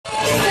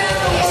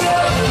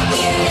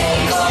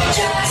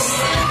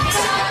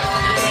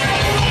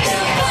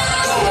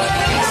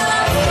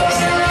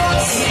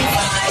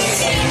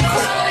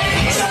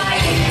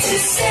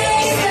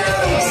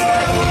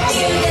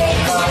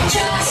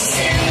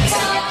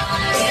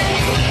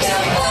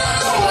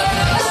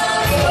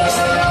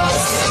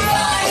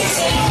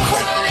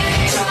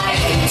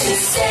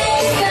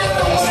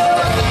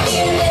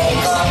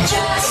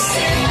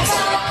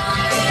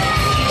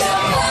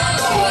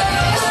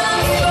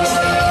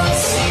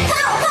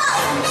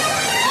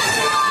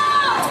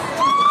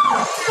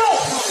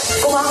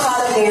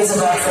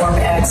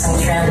isang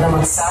trend na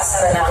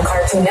magsasara na ang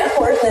Cartoon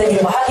Network na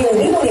naging bahagi ng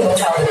libong-libong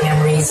childhood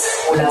memories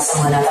mula sa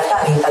mga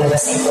natatanging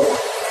palabas nito.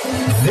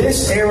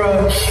 This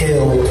era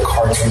killed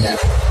Cartoon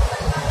Network.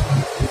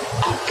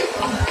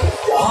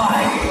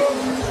 Why?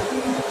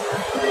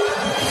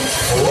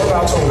 Well, we're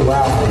about to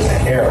unravel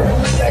that era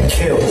that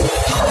killed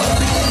Cartoon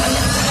Network.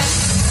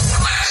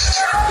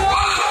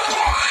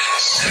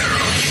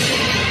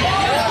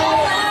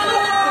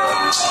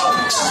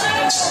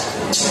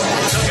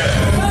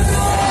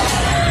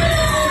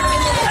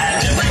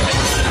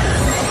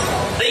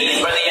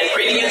 These were the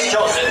ingredients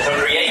chosen to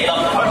create the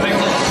perfect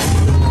dish.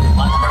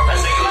 But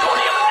Professor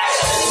Euphonium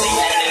accidentally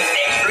added an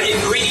extra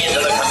ingredient to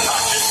the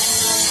concoction.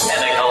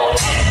 Chemical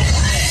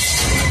X.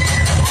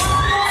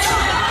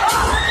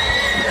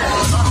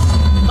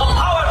 The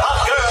Powerpuff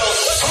Girls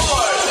were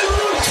born!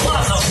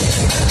 Blossom,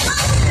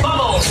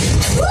 Bubbles,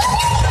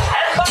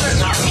 and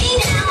Buttercup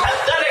have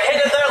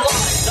dedicated their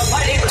lives to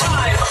fighting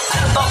crime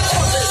and the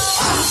forces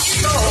of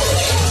evil.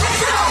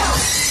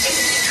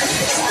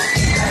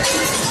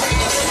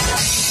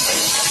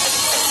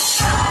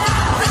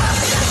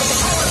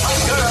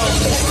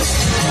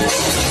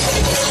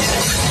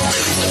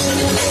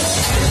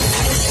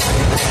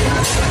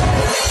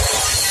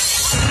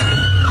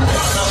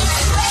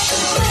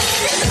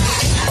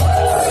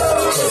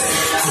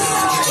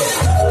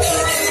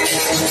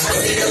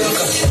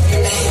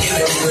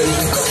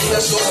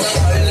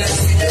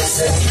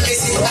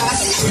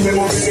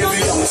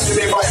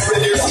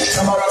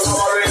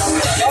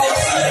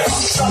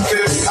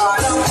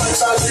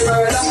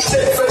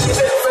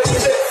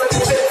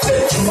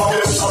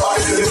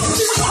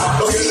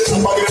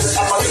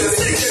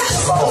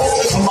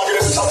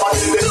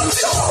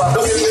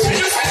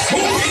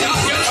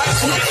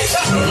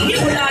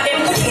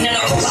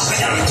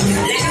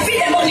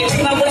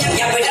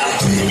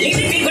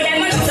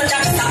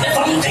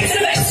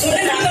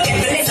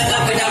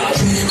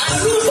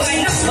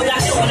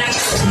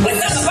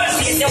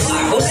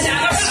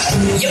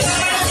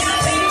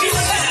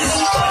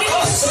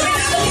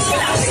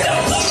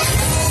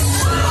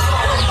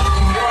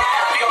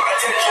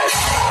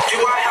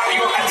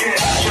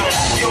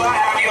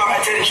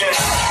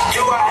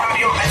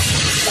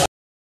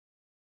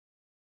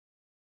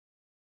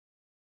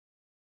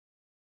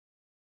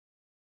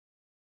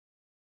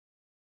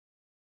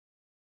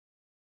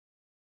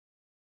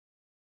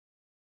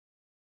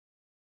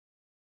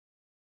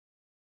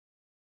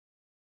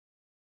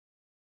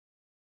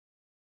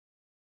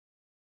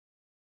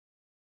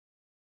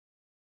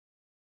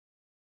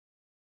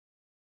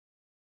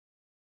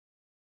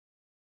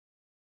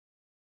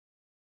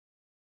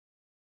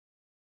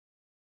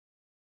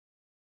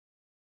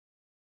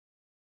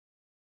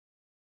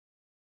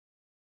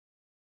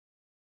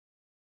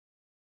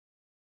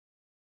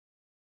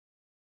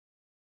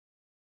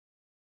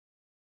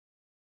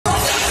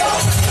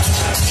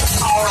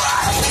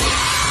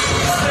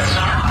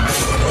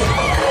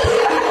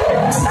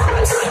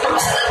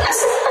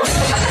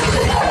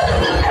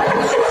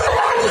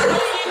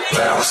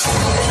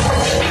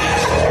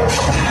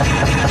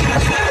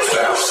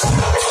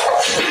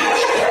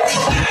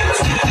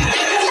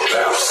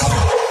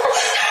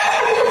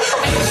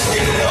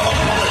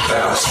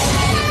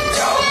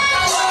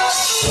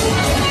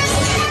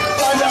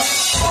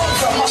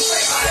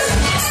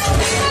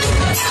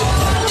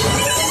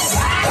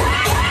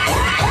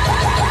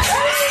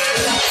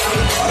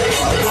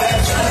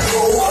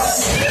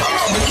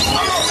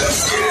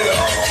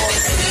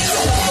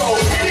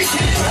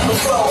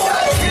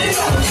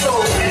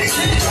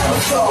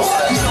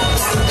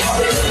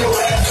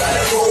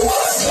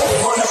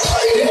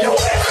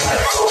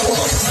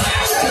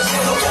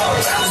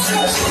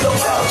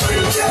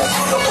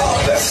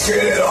 Let's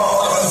get it on.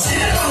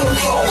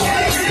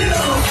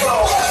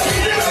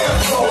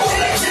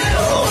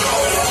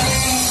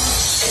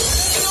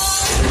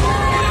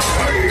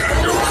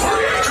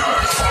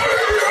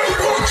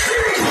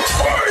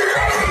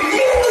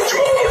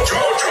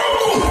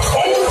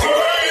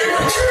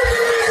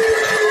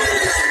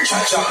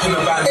 Chop in the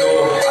bando,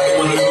 I don't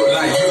wanna look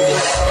like you.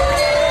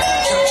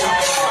 Chop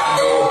in the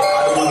bando,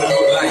 I don't wanna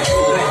look like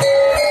you.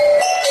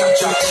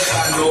 Chop in the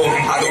bando,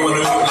 I don't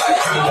wanna look like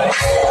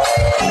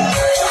you.